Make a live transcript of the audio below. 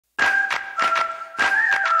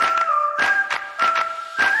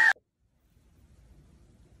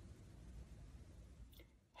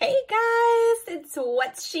It's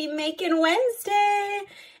What's She Making Wednesday,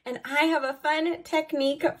 and I have a fun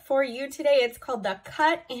technique for you today. It's called the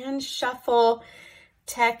cut and shuffle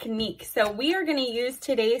technique. So we are going to use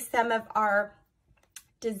today some of our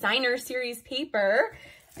designer series paper.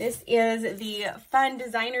 This is the fun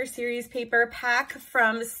designer series paper pack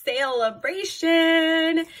from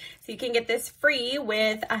Celebration. So you can get this free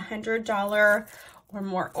with a $100 or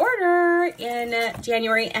more order in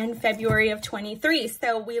January and February of 23.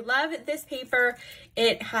 So we love this paper.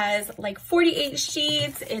 It has like 48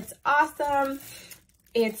 sheets. It's awesome.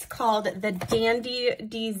 It's called the Dandy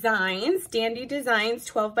Designs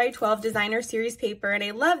 12 by 12 designer series paper. And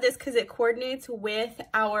I love this because it coordinates with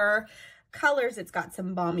our colors. It's got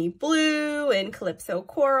some balmy blue and calypso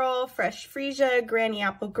coral, fresh freesia, granny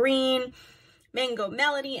apple green, mango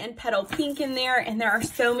melody, and petal pink in there. And there are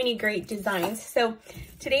so many great designs. So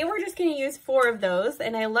today we're just going to use 4 of those.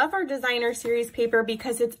 And I love our designer series paper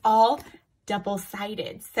because it's all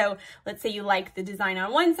double-sided. So let's say you like the design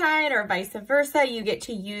on one side or vice versa, you get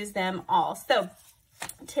to use them all. So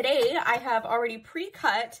today I have already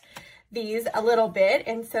pre-cut these a little bit.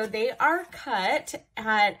 And so they are cut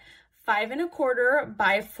at 5 1/4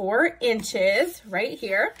 by 4 inches right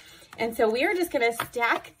here. And so we are just going to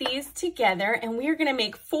stack these together and we are going to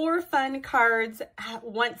make 4 fun cards at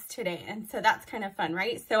once today. And so that's kind of fun,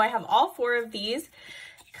 right? So I have all 4 of these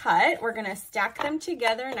cut. We're going to stack them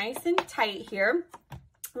together nice and tight here.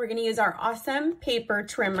 We're going to use our awesome paper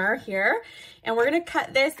trimmer here and we're going to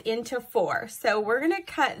cut this into 4. So we're going to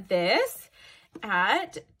cut this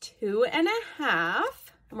at 2 1/2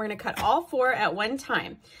 and we're going to cut all 4 at one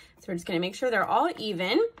time. So we're just going to make sure they're all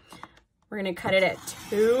even. We're going to cut it at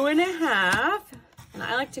 2 1/2. And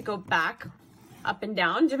I like to go back up and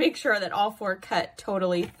down to make sure that all 4 cut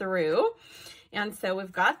totally through. And so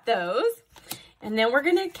we've got those. And then we're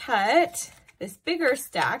going to cut this bigger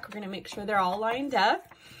stack. We're going to make sure they're all lined up.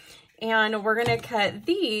 And we're going to cut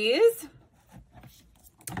these.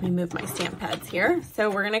 Let me move my stamp pads here. So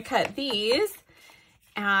we're going to cut these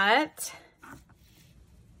at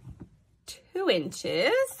 2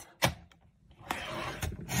 inches.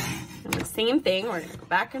 And the same thing, we're going to go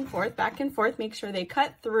back and forth, make sure they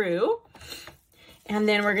cut through. And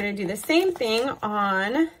then we're going to do the same thing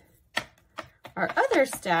on our other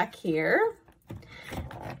stack here.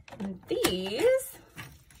 And these,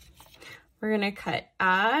 we're going to cut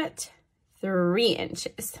at 3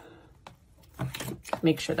 inches.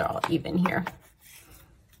 Make sure they're all even here.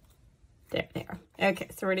 There they are. Okay,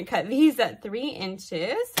 so we're going to cut these at 3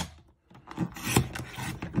 inches.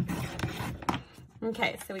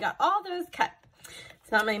 Okay, so we got all those cut.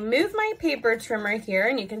 So I'm going to move my paper trimmer here,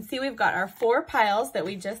 and you can see we've got our 4 piles that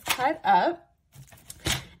we just cut up.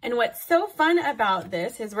 And what's so fun about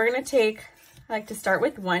this is we're going to take, I like to start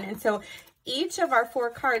with 1, and so each of our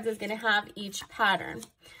 4 cards is going to have each pattern.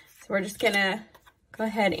 So we're just going to go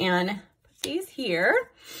ahead and put these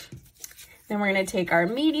here. Then we're going to take our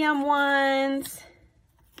medium ones,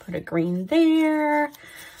 put a green there.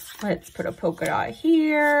 Let's put a polka dot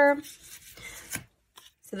here.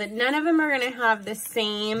 So that none of them are going to have the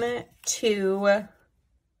same 2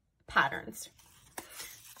 patterns.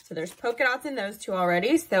 So there's polka dots in those 2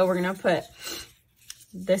 already. So we're going to put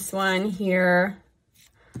this one here.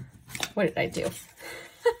 What did I do?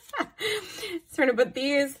 So we're going to put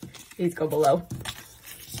these go below.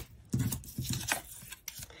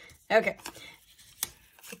 Okay.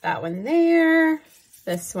 Put that one there.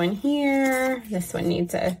 This one here. This one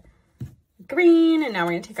needs a green, and now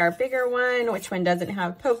we're going to take our bigger one. Which one doesn't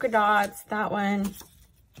have polka dots? That one.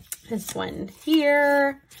 This one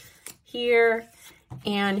here, here,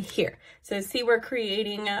 and here. So see, we're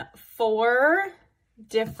creating 4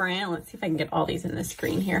 different, let's see if I can get all these in the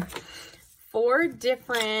screen here. 4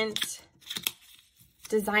 different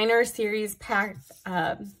designer series patterned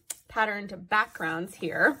backgrounds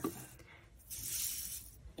here.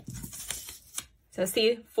 So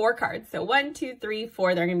see, 4 cards. So 1, 2, 3,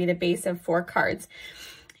 4, they're going to be the base of 4 cards.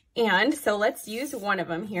 And so let's use one of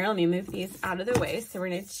them here. Let me move these out of the way. So we're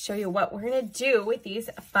going to show you what we're going to do with these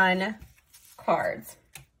fun cards.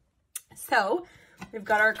 So we've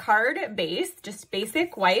got our card base, just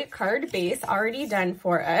basic white card base already done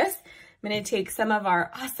for us. I'm going to take some of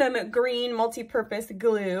our awesome green multi-purpose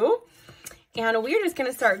glue, and we're just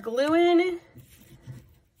going to start gluing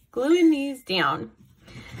these down.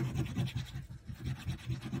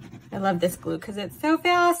 I love this glue because it's so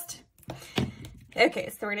fast. Okay,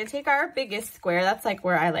 so we're going to take our biggest square. That's like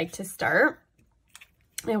where I like to start.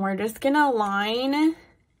 And we're just going to line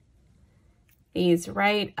these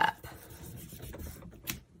right up.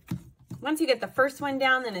 Once you get the first one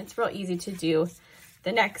down, then it's real easy to do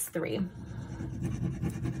the next 3.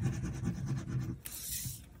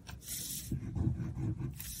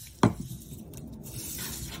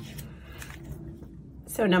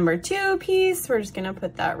 So number 2 piece, we're just gonna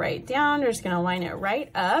put that right down. We're just gonna line it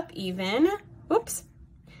right up even. Oops.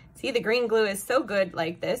 See, the green glue is so good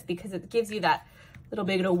like this because it gives you that little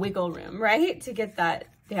bit of wiggle room, right? To get that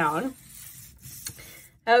down.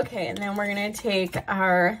 Okay, and then we're gonna take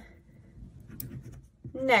our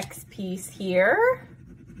next piece here.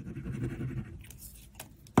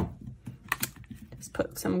 Just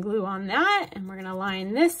put some glue on that, and we're gonna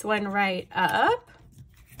line this one right up.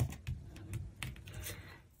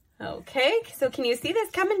 Okay, so can you see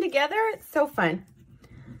this coming together? It's so fun.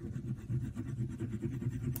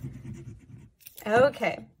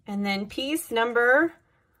 Okay, and then piece number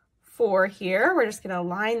 4 here, we're just gonna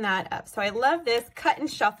line that up. So I love this cut and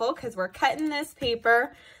shuffle because we're cutting this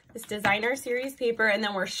paper, this designer series paper, and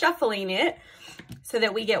then we're shuffling it so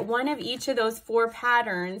that we get one of each of those 4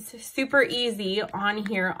 patterns super easy on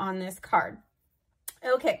here on this card.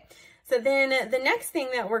 Okay, so then the next thing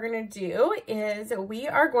that we're gonna do is we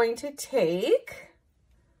are going to take,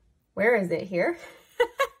 where is it here?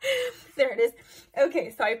 There it is.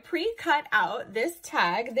 Okay, so I pre-cut out this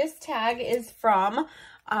tag. This tag is from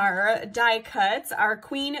our die cuts, our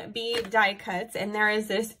Queen Bee die cuts, and there is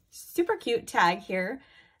this super cute tag here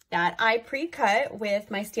that I pre-cut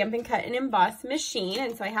with my Stampin' Cut and Emboss machine,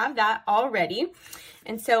 and so I have that all ready.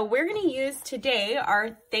 And so we're gonna use today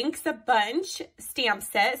our Thanks a Bunch stamp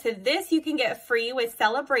set. So this you can get free with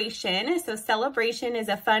Celebration. So Celebration is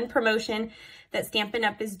a fun promotion that Stampin'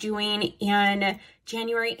 Up! Is doing in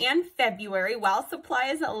January and February while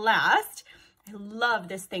supplies last. I love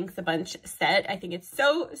this Thanks a Bunch set. I think it's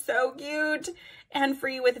so, so cute, and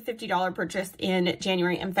free with a $50 purchase in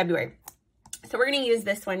January and February. So we're going to use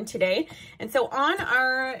this one today. And so on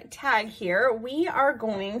our tag here, we are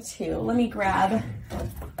going to, let me grab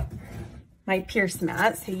my Pierce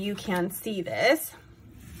mat so you can see this.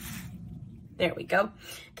 There we go.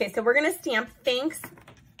 Okay, so we're going to stamp Thanks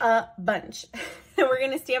a Bunch. And we're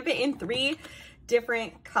going to stamp it in 3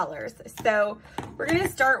 different colors. So we're going to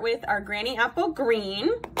start with our Granny Apple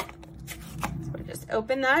Green. So we'll just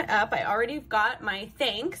open that up. I already got my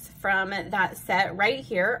thanks from that set right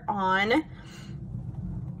here on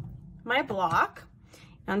my block.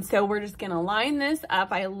 And so we're just going to line this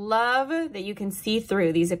up. I love that you can see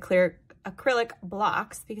through these acrylic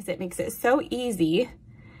blocks because it makes it so easy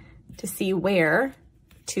to see where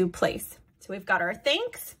to place. So we've got our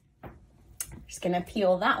thanks. Just going to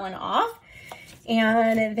peel that one off.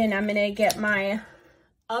 And then I'm going to get my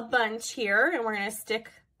A Bunch here, and we're going to stick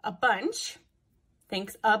a bunch.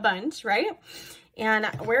 Thanks a bunch, right? And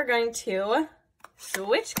we're going to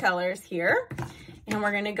switch colors here, and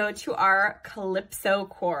we're going to go to our Calypso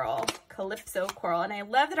Coral. Calypso Coral. And I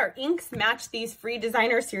love that our inks match these free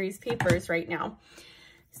designer series papers right now.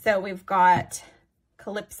 So we've got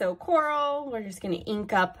Calypso Coral. We're just going to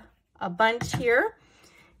ink up a bunch here,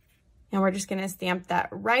 and we're just going to stamp that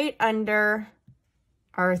right under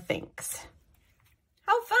our thanks.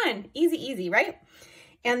 How fun. Easy, easy, right?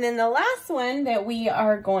 And then the last one that we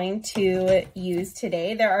are going to use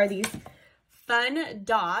today, there are these fun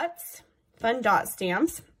dot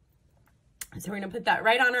stamps. So we're going to put that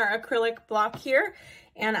right on our acrylic block here,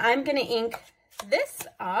 and I'm going to ink this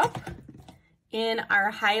up in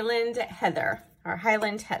our Highland Heather,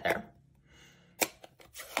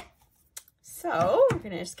 So we're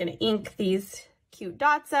just going to ink these cute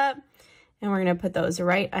dots up, and we're going to put those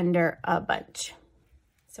right under a bunch.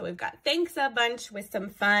 So we've got Thanks a Bunch with some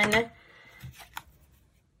fun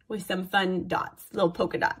dots, little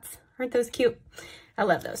polka dots. Aren't those cute? I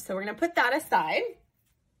love those. So we're going to put that aside.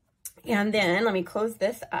 And then let me close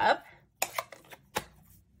this up.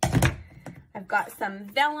 I've got some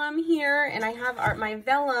vellum here, and I have my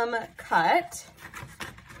vellum cut,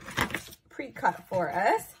 pre-cut for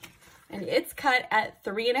us. And it's cut at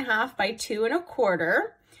 3.5 by 2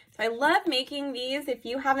 1/4. So I love making these. If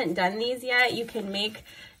you haven't done these yet, you can make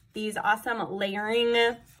these awesome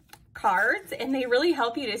layering cards, and they really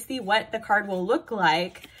help you to see what the card will look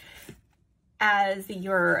like as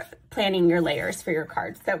you're planning your layers for your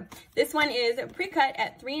cards. So this one is pre-cut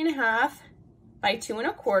at 3.5 by 2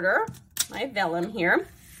 1/4, my vellum here.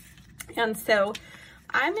 And so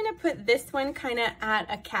I'm gonna put this one kind of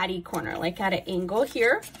at a catty corner, like at an angle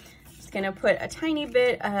here. Just gonna put a tiny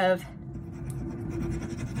bit of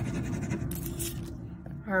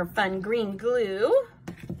our fun green glue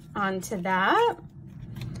onto that.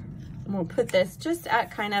 And we'll put this just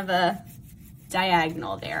at kind of a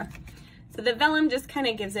diagonal there. So the vellum just kind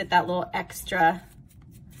of gives it that little extra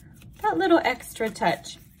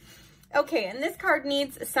touch. Okay, and this card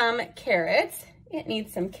needs some carrots. It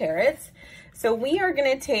needs some carrots. So we are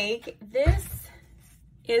gonna take, this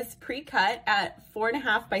is pre-cut at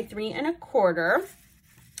 4.5 by 3 1/4.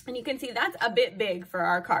 And you can see that's a bit big for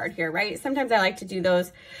our card here, right? Sometimes I like to do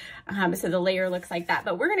those so the layer looks like that,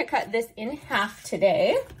 but we're gonna cut this in half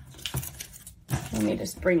today. Let me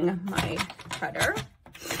just bring my cutter.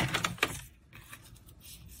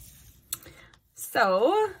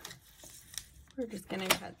 So we're just gonna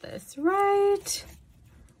cut this right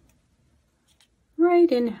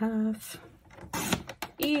in half.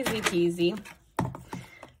 Easy peasy.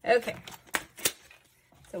 Okay,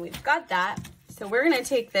 so we've got that. So we're gonna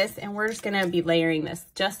take this and we're just gonna be layering this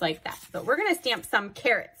just like that. But we're gonna stamp some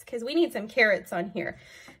carrots because we need some carrots on here.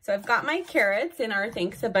 So I've got my carrots in our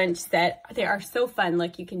Thanks a Bunch set. They are so fun.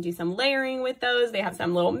 Like you can do some layering with those. They have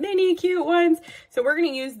some little mini cute ones. So we're gonna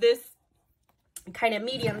use this kind of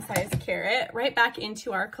medium-sized carrot right back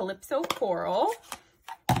into our Calypso coral.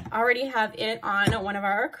 Already have it on one of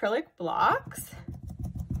our acrylic blocks.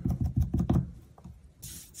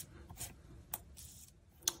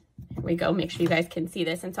 Here we go. Make sure you guys can see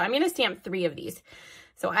this. And so I'm going to stamp 3 of these.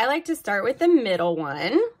 So I like to start with the middle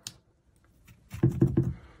one.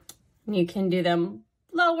 You can do them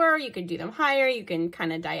lower, you can do them higher, you can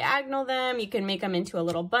kind of diagonal them, you can make them into a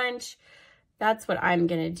little bunch. That's what I'm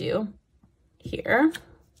going to do here.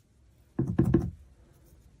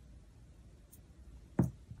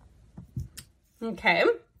 Okay,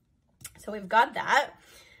 so we've got that.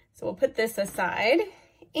 So we'll put this aside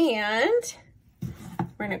and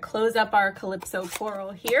we're gonna close up our Calypso coral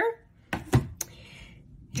here.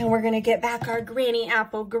 And we're gonna get back our Granny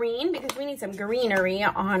Apple Green because we need some greenery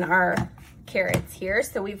on our carrots here.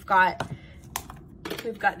 So we've got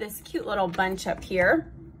this cute little bunch up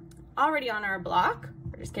here already on our block.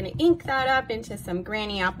 We're just gonna ink that up into some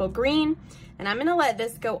Granny Apple Green, and I'm gonna let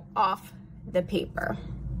this go off the paper.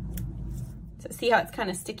 So see how it's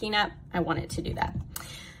kind of sticking up? I want it to do that.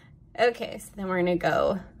 Okay, so then we're gonna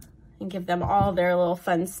go and give them all their little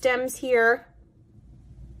fun stems here.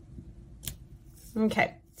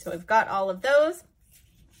 Okay, so we've got all of those.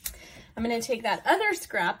 I'm gonna take that other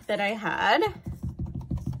scrap that I had,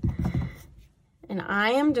 and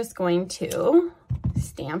I am just going to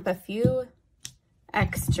stamp a few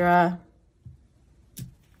extra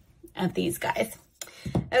of these guys.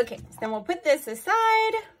 Okay, so then we'll put this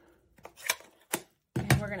aside.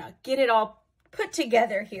 We're gonna get it all put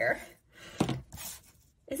together here.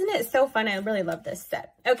 Isn't it so fun? I really love this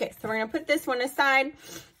set. Okay, so we're gonna put this one aside.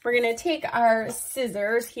 We're gonna take our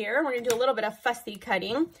scissors here. We're gonna do a little bit of fussy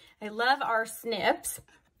cutting. I love our snips.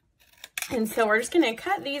 And so we're just gonna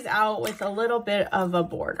cut these out with a little bit of a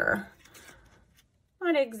border.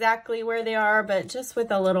 Not exactly where they are, but just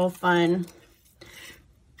with a little fun.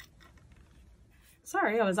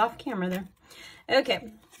 Sorry, I was off camera there.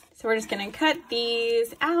 Okay. So we're just gonna cut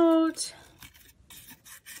these out.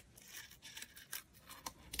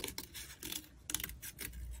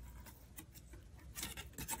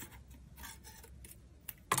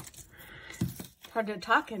 Hard to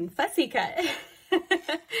talk and fussy cut.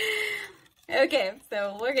 Okay,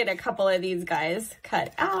 so we'll get a couple of these guys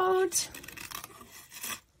cut out.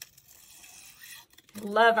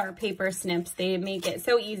 Love our paper snips. They make it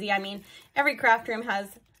so easy. I mean, every craft room has,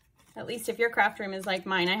 at least if your craft room is like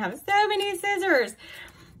mine, I have so many scissors.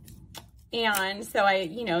 And so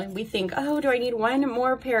we think, oh, do I need one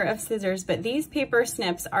more pair of scissors? But these paper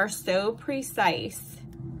snips are so precise.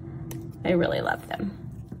 I really love them.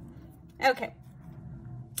 Okay,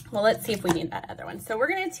 well, let's see if we need that other one. So we're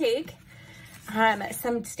gonna take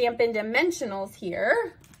some Stampin' Dimensionals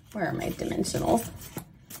here. Where are my dimensionals?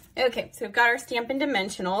 Okay, so we've got our Stampin'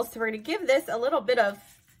 Dimensionals. So we're gonna give this a little bit of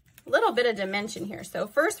dimension here. So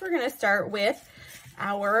first we're gonna start with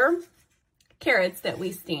our carrots that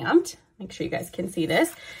we stamped. Make sure you guys can see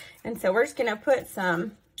this. And so we're just gonna put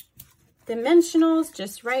some dimensionals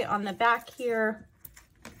just right on the back here,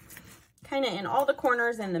 kind of in all the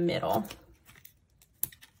corners in the middle.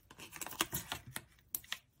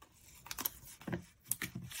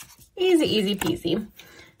 Easy, easy peasy.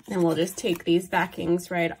 And we'll just take these backings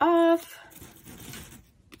right off.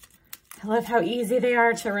 I love how easy they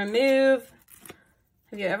are to remove.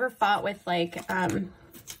 Have you ever fought with like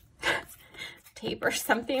tape or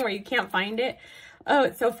something where you can't find it? Oh,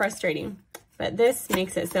 it's so frustrating. But this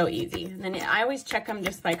makes it so easy. And then I always check them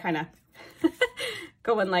just by kind of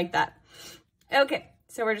going like that. Okay,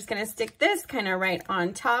 so we're just gonna stick this kind of right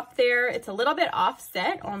on top there. It's a little bit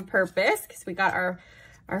offset on purpose because we got our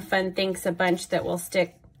fun Thanks a Bunch that will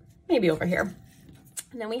stick maybe over here.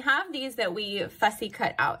 And then we have these that we fussy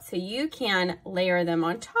cut out. So you can layer them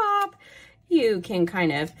on top. You can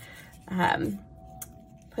kind of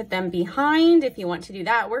put them behind if you want to do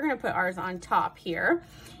that. We're gonna put ours on top here.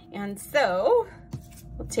 And so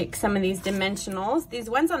We'll take some of these dimensionals. These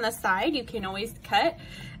ones on the side, you can always cut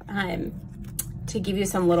to give you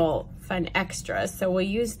some little fun extras. So we'll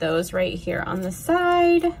use those right here on the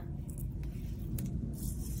side.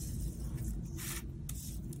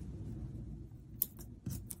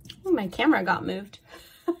 Oh, my camera got moved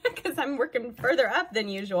because I'm working further up than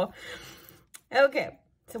usual. Okay,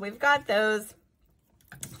 so we've got those.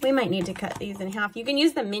 We might need to cut these in half. You can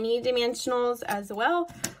use the mini dimensionals as well,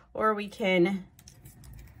 or we can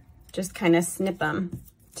just kind of snip them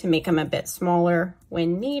to make them a bit smaller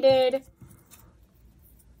when needed.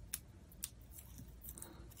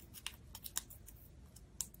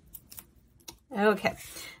 Okay,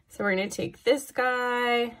 so we're gonna take this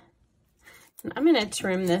guy, and I'm gonna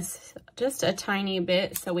trim this just a tiny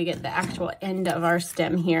bit so we get the actual end of our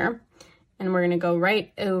stem here. And we're gonna go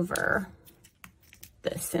right over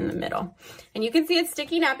this in the middle. And you can see it's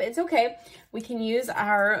sticking up, it's okay. We can use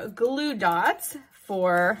our glue dots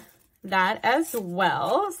for that as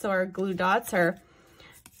well. So our glue dots are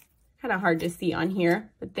kind of hard to see on here,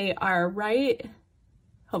 but they are right,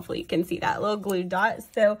 hopefully you can see that little glue dot.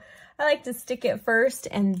 So I like to stick it first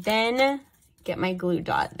and then get my glue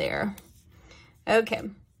dot there. Okay,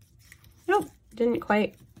 nope, didn't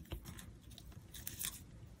quite.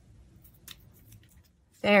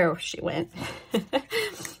 There she went.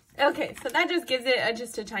 Okay, so that just gives it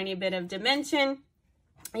just a tiny bit of dimension.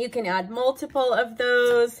 You can add multiple of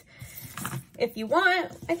those if you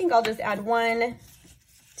want. I think I'll just add one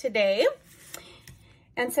today.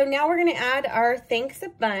 And so now we're gonna add our Thanks a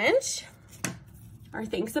Bunch,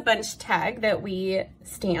 tag that we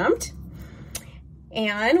stamped.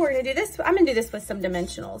 And we're gonna do this, I'm gonna do this with some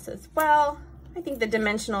dimensionals as well. I think the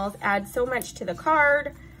dimensionals add so much to the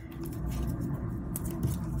card.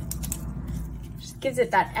 Gives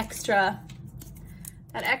it that extra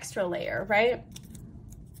layer, right?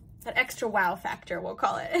 That extra wow factor, we'll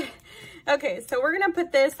call it. Okay, so we're gonna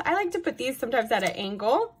put this, I like to put these sometimes at an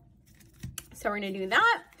angle. So we're gonna do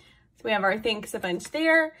that. So we have our Thanks a Bunch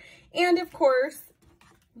there. And of course,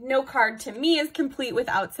 no card to me is complete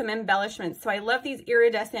without some embellishments. So I love these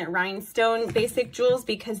iridescent rhinestone basic jewels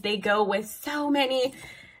because they go with so many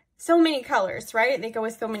colors, right? They go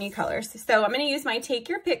with so many colors. So I'm gonna use my Take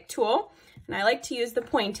Your Pick tool. And I like to use the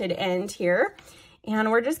pointed end here. And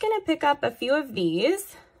we're just gonna pick up a few of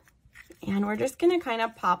these and we're just gonna kind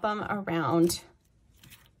of pop them around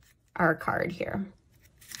our card here.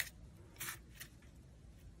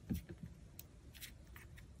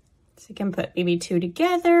 So you can put maybe two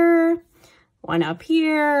together, one up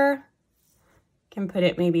here, can put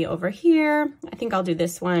it maybe over here. I think I'll do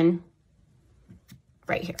this one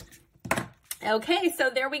right here. Okay, so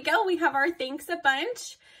there we go. We have our Thanks a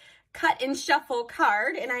Bunch cut and shuffle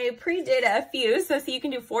card, and I pre-did a few, so you can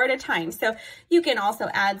do 4 at a time. So you can also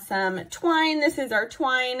add some twine. This is our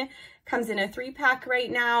twine, comes in a 3-pack right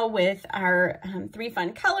now with our 3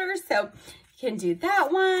 fun colors. So you can do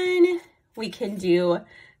that one. We can do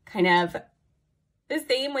kind of the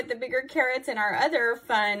same with the bigger carrots and our other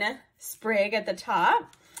fun sprig at the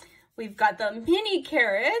top. We've got the mini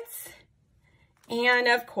carrots, and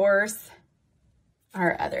of course,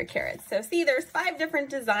 our other carrots. So see, there's 5 different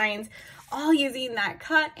designs, all using that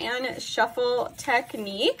cut and shuffle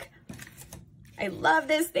technique. I love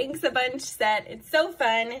this Thanks a Bunch set. It's so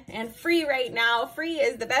fun and free right now. Free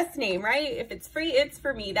is the best name, right? If it's free, it's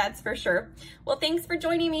for me, that's for sure. Well, thanks for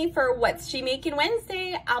joining me for What's She Making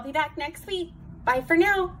Wednesday. I'll be back next week. Bye for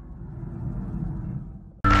now.